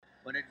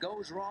When it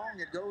goes wrong,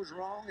 it goes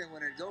wrong, and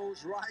when it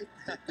goes right,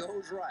 it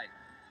goes right.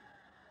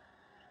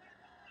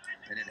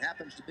 And it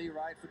happens to be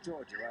right for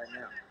Georgia right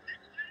now.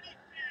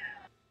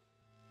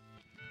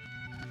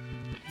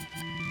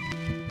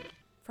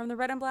 From the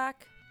Red and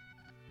Black,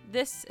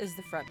 this is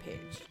the front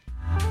page.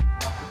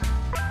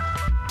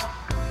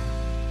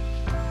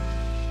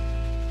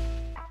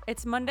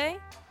 It's Monday,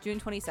 June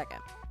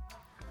 22nd.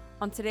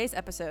 On today's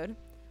episode,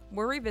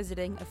 we're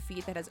revisiting a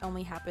feat that has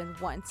only happened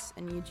once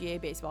in UGA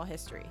baseball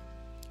history.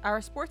 Our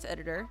sports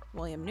editor,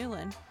 William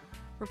Newlin,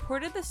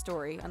 reported the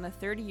story on the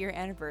 30-year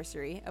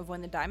anniversary of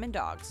when the Diamond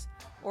Dogs,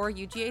 or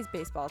UGA's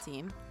baseball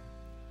team,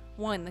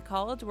 won the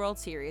College World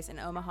Series in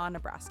Omaha,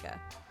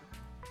 Nebraska.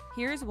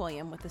 Here's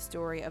William with the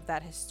story of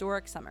that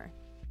historic summer.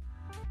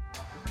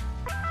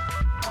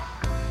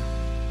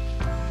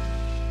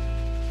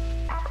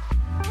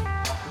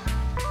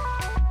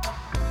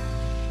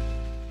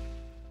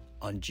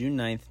 On June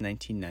 9th,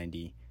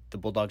 1990, the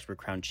Bulldogs were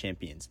crowned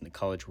champions in the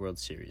College World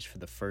Series for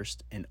the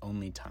first and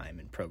only time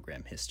in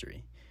program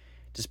history.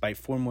 Despite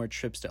 4 more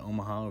trips to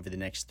Omaha over the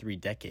next 3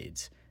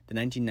 decades, the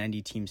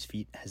 1990 team's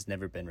feat has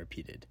never been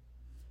repeated.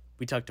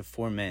 We talked to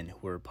 4 men who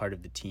were a part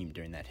of the team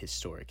during that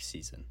historic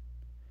season.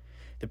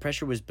 The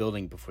pressure was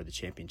building before the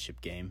championship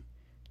game.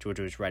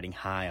 Georgia was riding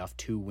high off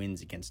 2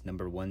 wins against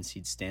number 1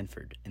 seed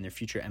Stanford and their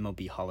future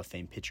MLB Hall of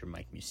Fame pitcher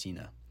Mike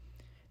Mussina.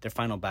 Their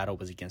final battle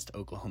was against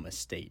Oklahoma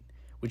State,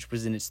 which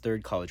was in its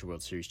 3rd College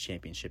World Series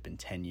championship in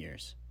 10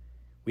 years.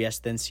 We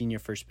asked then senior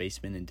first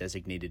baseman and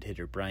designated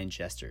hitter Brian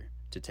Jester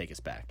to take us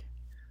back.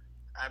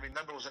 I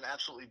remember it was an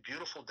absolutely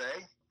beautiful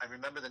day. I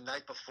remember the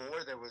night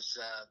before there was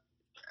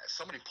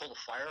somebody pulled a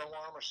fire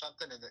alarm or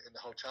something in the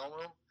hotel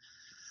room,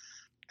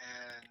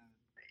 and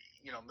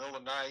middle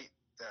of the night,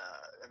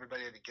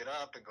 everybody had to get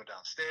up and go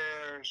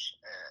downstairs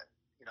and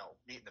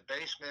meet in the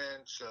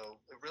basement. So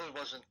it really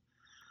wasn't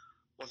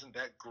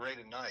that great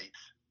a night.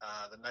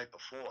 The night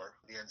before,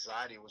 the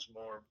anxiety was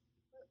more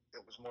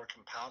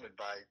compounded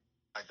by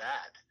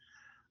that.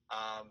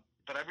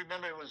 But I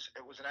remember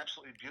it was an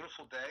absolutely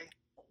beautiful day.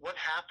 What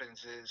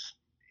happens is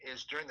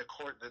during the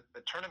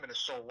tournament is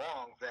so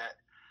long that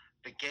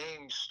the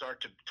games start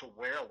to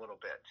wear a little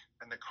bit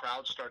and the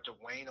crowds start to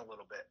wane a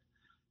little bit.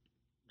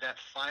 That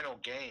final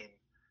game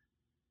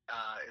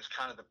is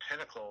kind of the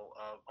pinnacle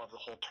of the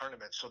whole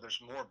tournament. So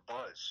there's more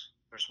buzz.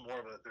 There's a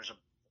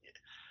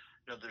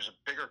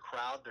bigger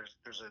crowd.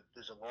 There's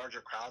a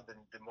larger crowd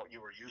than what you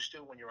were used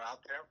to when you were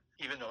out there.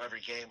 Even though every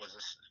game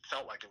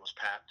felt like it was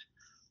packed,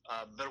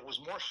 but it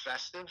was more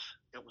festive.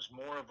 It was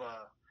more of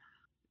a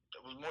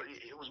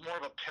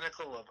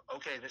pinnacle of,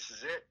 okay, this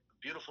is it.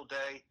 Beautiful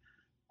day.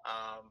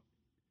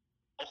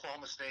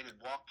 Oklahoma State had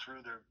walked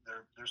through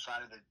their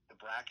side of the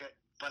bracket,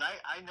 but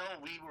I know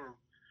we were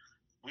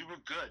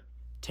good.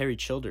 Terry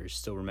Childers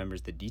still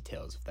remembers the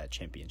details of that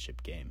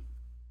championship game.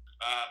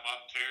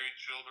 I'm Terry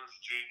Childers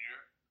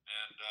Jr.,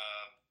 and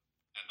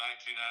in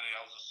 1990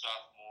 I was a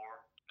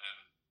sophomore and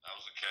I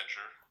was a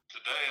catcher.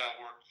 Today I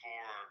work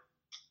for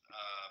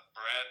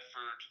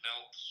Bradford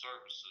Health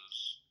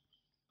Services.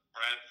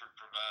 Bradford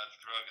provides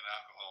drug and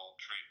alcohol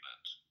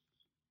treatment.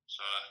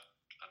 So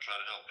I try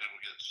to help people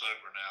get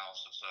sober now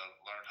since I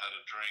learned how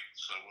to drink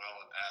so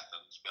well in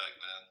Athens back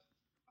then.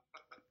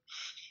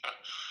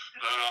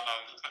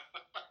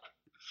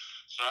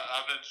 So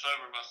I've been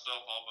sober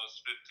myself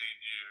almost 15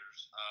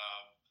 years.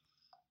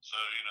 So,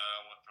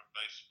 I went from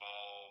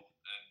baseball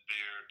and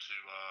beer to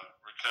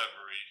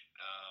recovery.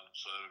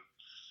 So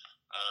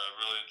I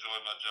really enjoy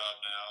my job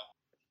now.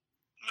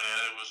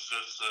 Man, it was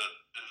just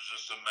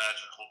a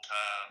magical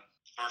time.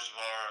 First of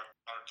all,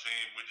 our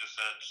team, we just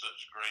had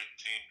such great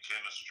team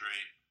chemistry.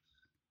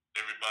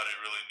 Everybody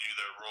really knew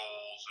their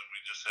roles, and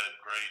we just had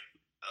great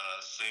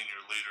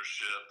senior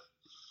leadership.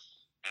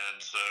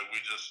 And so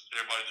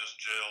everybody just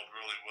gelled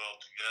really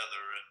well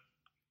together. And,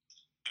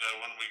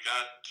 when we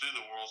got to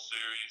the World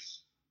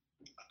Series,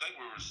 I think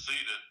we were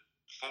seated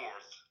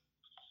 4th,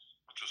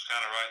 which was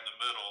kind of right in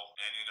the middle.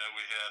 And,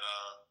 we had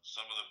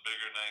some of the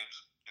bigger names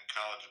in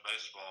college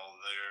baseball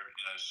there,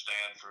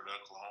 Stanford,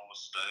 Oklahoma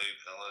State,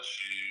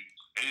 LSU.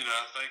 And,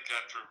 I think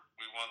after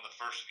we won the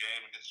first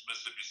game against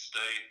Mississippi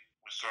State,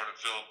 we started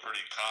feeling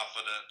pretty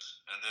confident.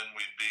 And then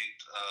we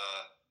beat,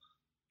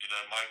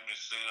 Mike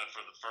Mussina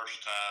for the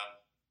first time.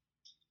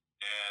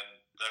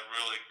 And that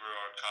really grew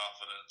our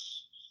confidence.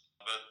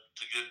 But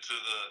to get to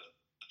the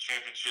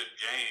championship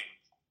game,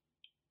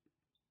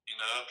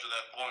 up to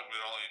that point,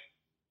 we'd only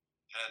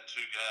had 2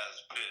 guys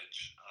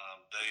pitch,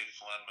 Dave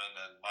Fleming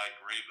and Mike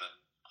Reben.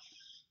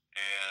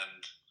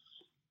 And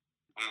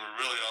we were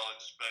really all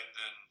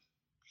expecting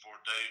for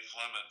Dave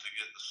Fleming to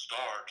get the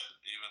start,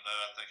 even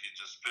though I think he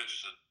just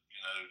pitched it,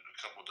 a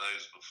couple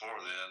days before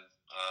then,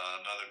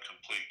 another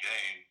complete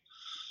game.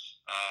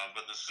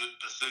 But the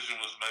decision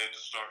was made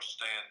to start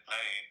Stan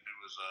Payne, who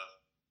was a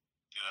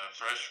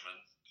freshman.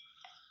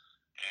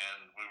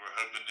 And we were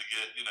hoping to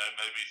get,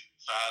 maybe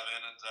 5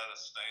 innings out of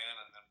Stan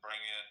and then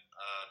bring in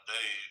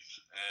Dave.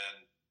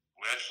 And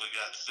we actually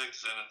got 6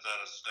 innings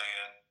out of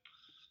Stan.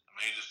 I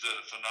mean, he just did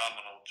a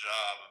phenomenal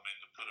job. I mean,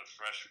 to put a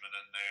freshman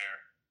in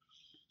there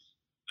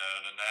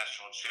in the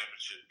national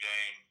championship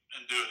game,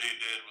 and do what he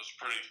did was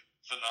pretty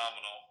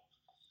phenomenal.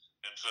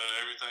 And so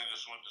everything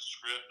just went to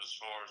script as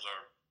far as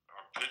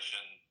our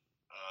pitching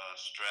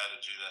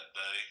strategy that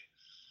day.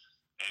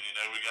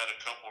 And, we got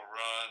a couple of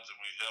runs and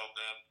we held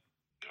them.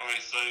 They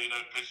always say,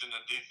 pitching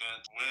and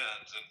defense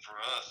wins. And for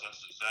us,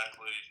 that's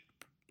exactly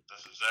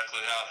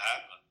how it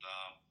happened.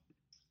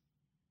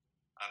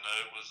 I know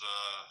it was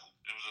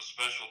a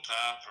special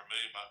time for me.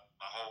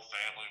 My whole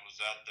family was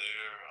out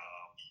there.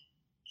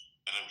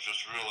 And it was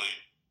just really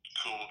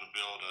cool to be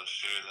able to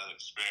share that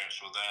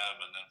experience with them.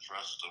 And then for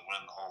us to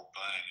win the whole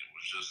thing, it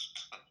was just,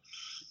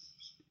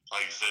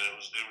 like you said, it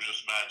was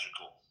just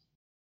magical.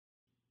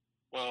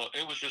 Well,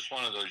 it was just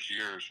one of those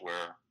years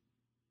where,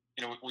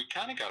 we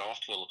kind of got off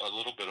to a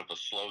little bit of a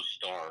slow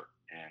start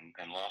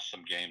and lost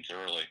some games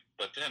early.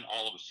 But then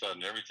all of a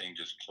sudden, everything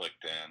just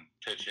clicked in.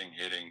 Pitching,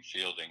 hitting,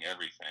 fielding,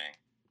 everything.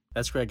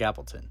 That's Greg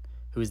Appleton,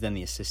 who was then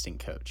the assistant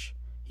coach.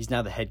 He's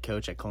now the head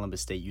coach at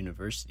Columbus State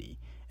University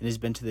and has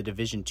been to the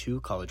Division II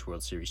College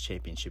World Series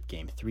championship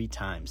game 3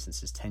 times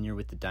since his tenure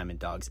with the Diamond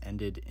Dogs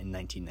ended in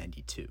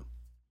 1992.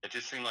 It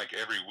just seemed like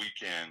every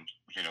weekend,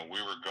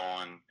 we were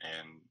going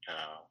and,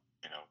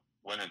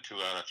 winning 2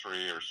 out of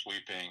 3 or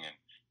sweeping and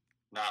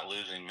not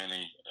losing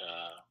many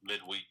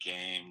midweek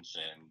games.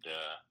 And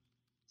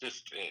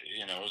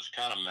it was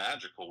kind of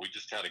magical. We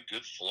just had a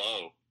good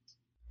flow.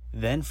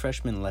 Then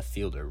freshman left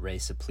fielder Ray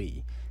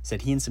Suplee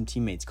said he and some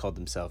teammates called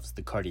themselves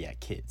the Cardiac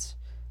Kids.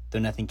 Though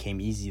nothing came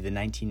easy, the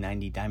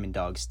 1990 Diamond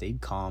Dogs stayed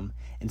calm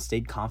and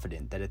stayed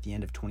confident that at the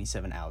end of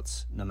 27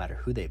 outs, no matter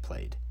who they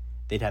played,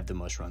 they'd have the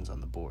most runs on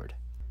the board.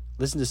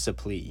 Listen to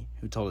Suplee,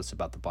 who told us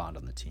about the bond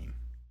on the team.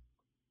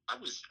 I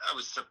was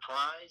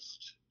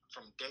surprised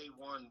from day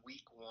one,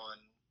 week one,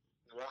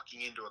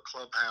 walking into a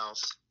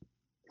clubhouse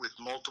with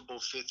multiple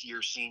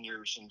fifth-year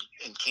seniors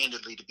and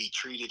candidly to be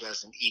treated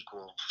as an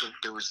equal.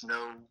 There was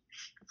no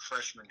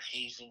freshman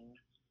hazing.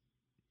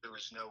 There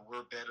was no,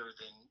 we're better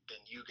than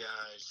you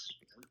guys.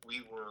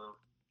 We were,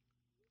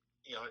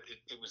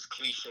 it was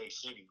cliche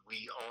city.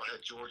 We all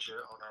had Georgia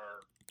on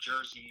our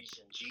jerseys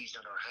and G's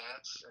on our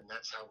hats, and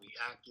that's how we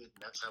acted,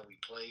 and that's how we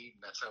played,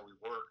 and that's how we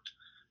worked.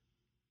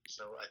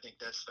 So I think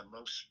that's the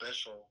most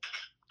special.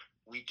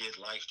 We did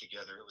life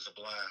together. It was a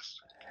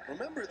blast.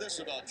 Remember this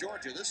about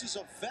Georgia. This is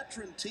a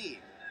veteran team.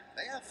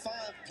 They have 5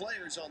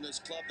 players on this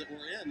club that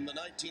were in the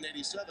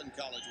 1987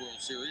 College World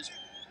Series,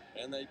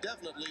 and they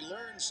definitely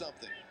learned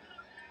something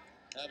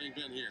having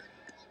been here.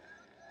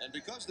 And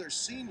because they're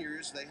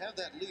seniors, they have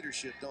that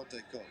leadership, don't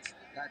they, Coach?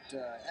 Got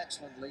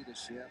excellent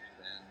leadership,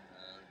 and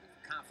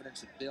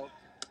confidence had built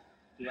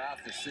throughout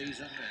the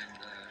season, and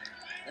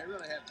they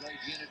really have great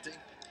unity.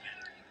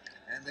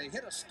 And they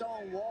hit a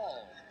stone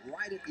wall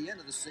right at the end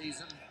of the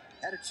season,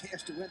 had a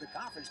chance to win the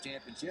conference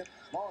championship,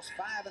 lost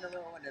 5 in a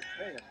row, and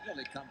they have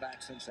really come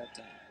back since that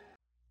time.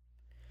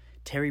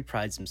 Terry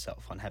prides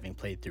himself on having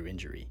played through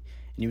injury,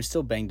 and he was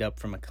still banged up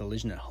from a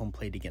collision at home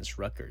plate against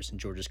Rutgers in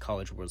Georgia's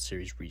College World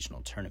Series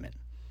regional tournament.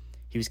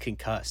 He was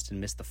concussed and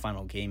missed the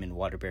final game in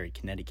Waterbury,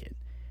 Connecticut,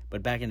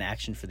 but back in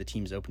action for the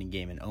team's opening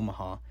game in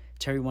Omaha,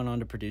 Terry went on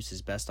to produce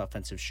his best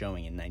offensive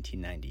showing in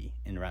 1990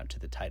 en route to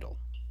the title.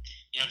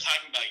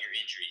 Talking about your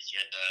injuries, you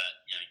had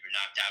you were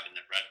knocked out in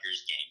the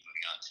Rutgers game,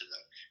 moving on to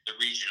the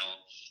regional.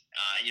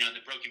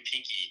 The broken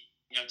pinky.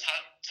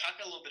 Talk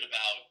a little bit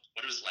about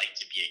what it was like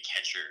to be a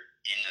catcher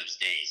in those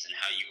days and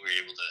how you were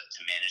able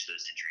to manage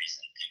those injuries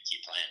and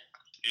keep playing.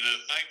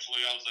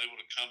 Thankfully I was able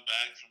to come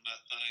back from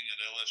that thing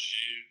at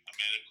LSU. I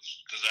mean, it was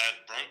because I had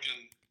broken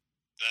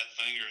that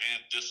finger and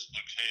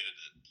dislocated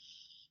it.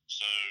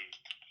 So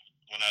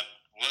when I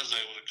was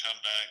able to come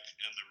back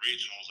in the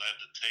regionals, I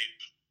had to tape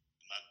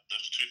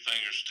those 2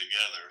 fingers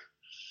together.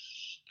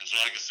 And so,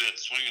 like I said,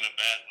 swinging a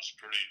bat was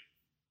pretty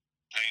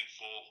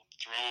painful.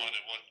 Throwing,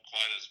 it wasn't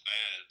quite as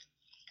bad.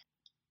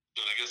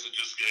 But I guess it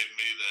just gave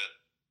me that,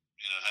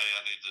 hey,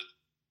 I need to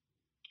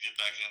get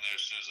back in there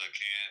as soon as I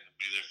can and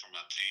be there for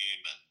my team,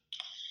 and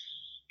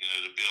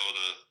to be able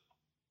to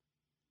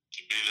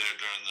be there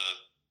during the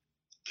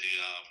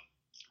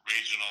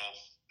regional,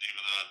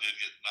 even though I did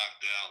get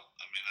knocked out.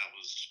 I mean, that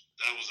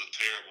was a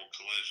terrible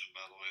collision,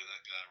 by the way.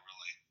 That guy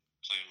really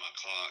cleaned my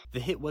clock.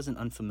 The hit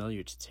wasn't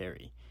unfamiliar to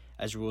Terry,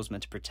 as rules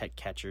meant to protect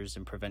catchers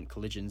and prevent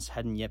collisions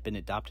hadn't yet been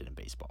adopted in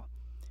baseball.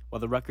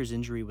 While the Rutgers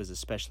injury was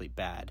especially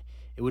bad,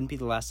 it wouldn't be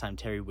the last time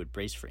Terry would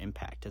brace for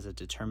impact as a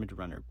determined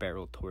runner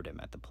barreled toward him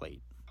at the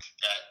plate.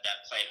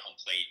 That play at home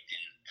plate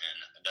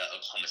in the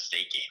Oklahoma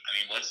State game. I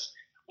mean,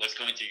 what's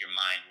going through your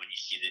mind when you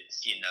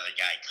see another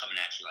guy coming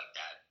at you like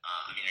that?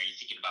 Are you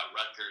thinking about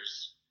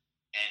Rutgers?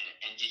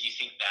 And did you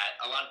think that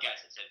a lot of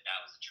guys had said that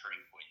was a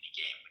turning point in the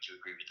game? Would you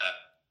agree with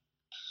that?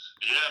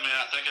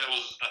 Yeah, I think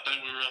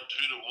we were up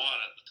 2-1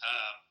 at the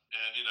time,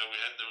 and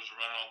there was a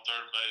runner on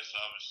third base.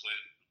 Obviously,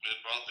 we had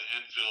brought the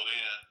infield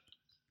in,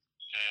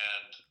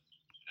 and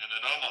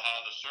in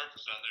Omaha, the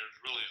surface out there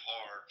is really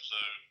hard. So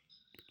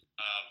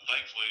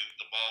thankfully,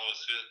 the ball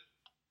was hit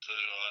to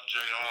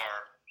JR,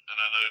 and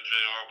I know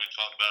JR. We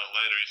talked about it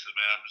later. He said,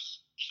 "Man, I'm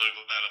just so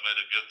glad I made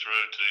a good throw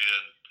to you."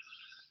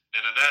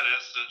 And in that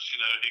instance,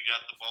 he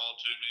got the ball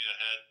to me. I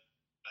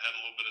had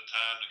a little bit of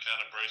time to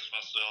kind of brace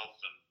myself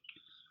and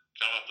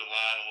come up the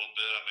line a little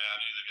bit. I mean, I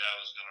knew the guy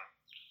was going to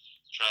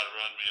try to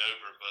run me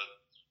over, but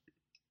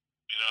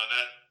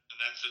in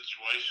that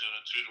situation,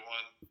 a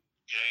 2-1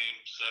 game,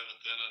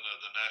 7th inning of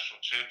the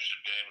national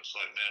championship game, it's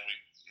like, man,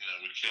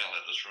 we can't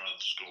let this run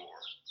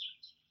score.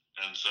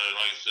 And so,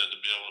 like I said, to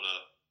be able to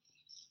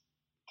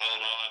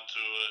hold on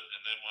to it,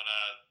 and then when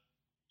I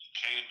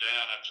came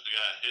down after the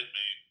guy hit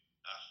me,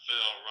 I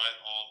fell right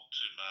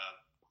onto my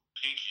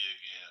pinky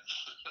again.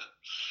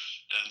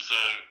 And so,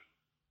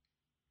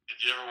 if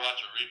you ever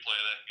watch a replay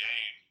of that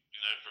game,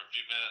 for a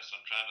few minutes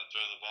I'm trying to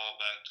throw the ball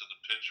back to the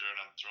pitcher, and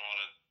I'm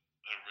throwing it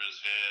over his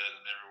head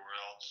and everywhere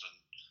else, and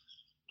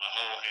my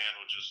whole hand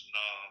was just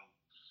numb.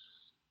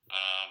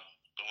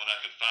 But when I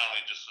could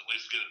finally just at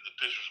least get it to the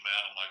pitcher's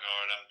mound, I'm like, all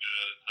right, I'm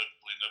good.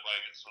 Hopefully nobody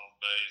gets on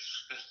base.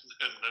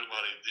 And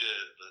nobody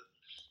did. But,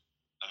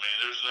 I mean,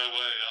 there's no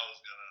way I was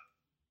going to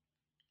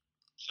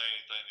say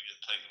anything to get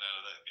taken out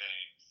of that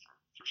game,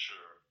 for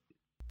sure.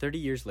 30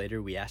 years later,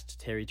 we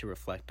asked Terry to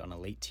reflect on a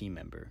late team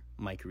member,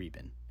 Mike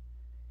Reben.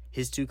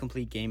 His 2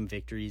 complete game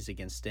victories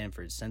against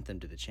Stanford sent them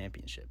to the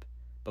championship,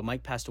 but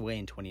Mike passed away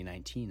in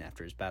 2019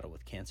 after his battle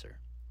with cancer.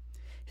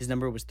 His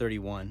number was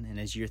 31, and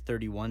as year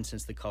 31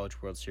 since the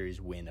College World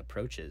Series win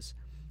approaches,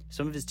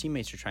 some of his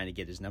teammates are trying to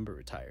get his number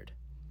retired.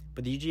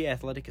 But the UGA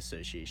Athletic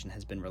Association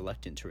has been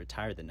reluctant to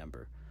retire the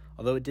number,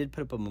 although it did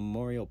put up a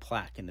memorial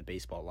plaque in the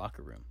baseball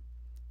locker room.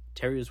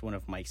 Terry was one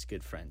of Mike's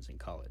good friends in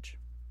college.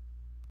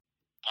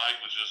 Mike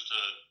was just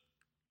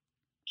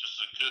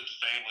a good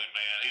family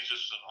man. He's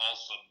just an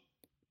awesome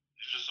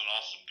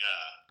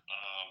guy.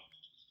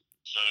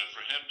 So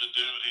for him to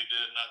do what he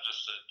did, not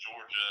just at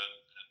Georgia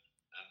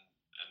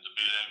and to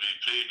be the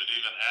MVP, but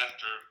even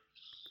after,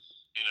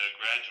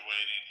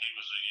 graduating, he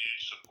was a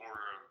huge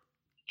supporter of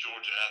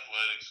Georgia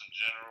athletics in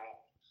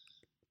general.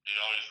 He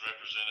always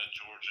represented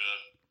Georgia,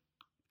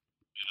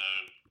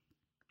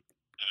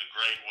 in a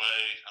great way.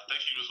 I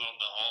think he was on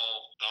the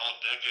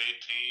all-decade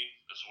team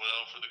as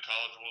well for the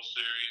College World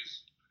Series.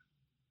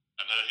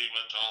 I know he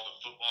went to all the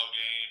football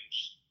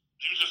games.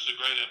 He was just a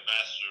great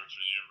ambassador for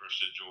the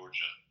University of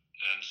Georgia.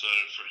 And so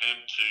for him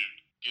to,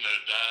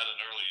 die at an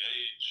early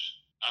age,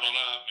 I don't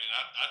know. I mean,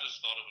 I just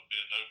thought it would be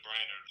a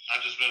no-brainer.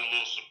 I've just been a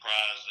little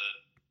surprised that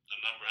the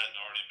number hadn't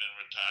already been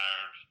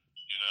retired.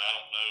 I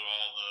don't know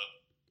all the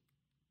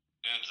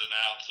ins and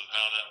outs of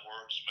how that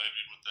works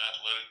maybe with the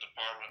athletic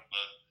department,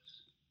 but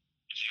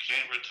if you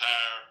can't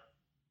retire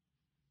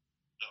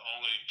the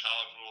only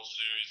College World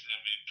Series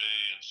MVP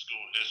in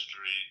school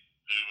history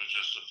who was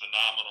just a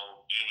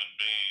phenomenal human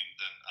being,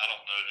 then I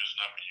don't know whose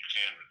number you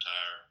can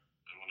retire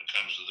when it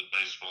comes to the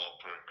baseball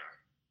program.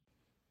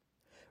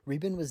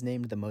 Reben was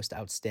named the most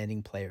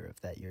outstanding player of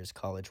that year's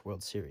College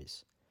World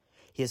Series.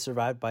 He is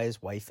survived by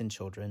his wife and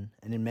children,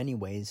 and in many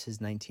ways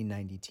his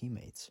 1990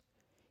 teammates.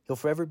 He'll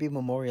forever be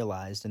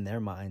memorialized in their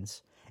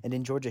minds and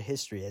in Georgia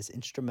history as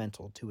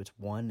instrumental to its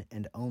one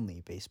and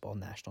only baseball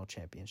national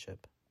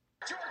championship.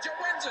 Georgia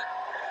wins it.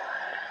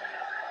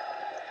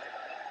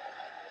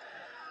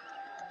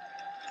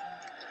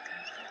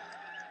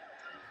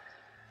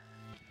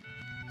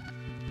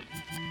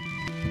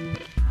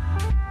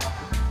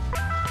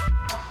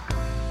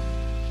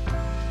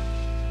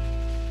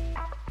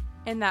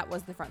 And that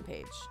was The Front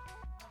Page.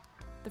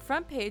 The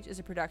Front Page is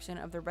a production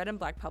of the Red and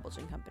Black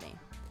Publishing Company.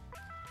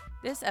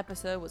 This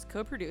episode was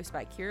co-produced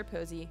by Kira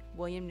Posey,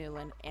 William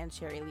Newlin, and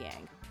Sherry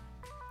Liang.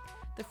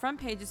 The Front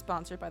Page is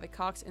sponsored by the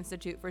Cox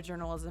Institute for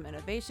Journalism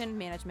Innovation,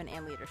 Management,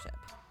 and Leadership.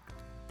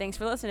 Thanks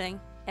for listening,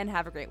 and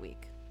have a great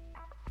week.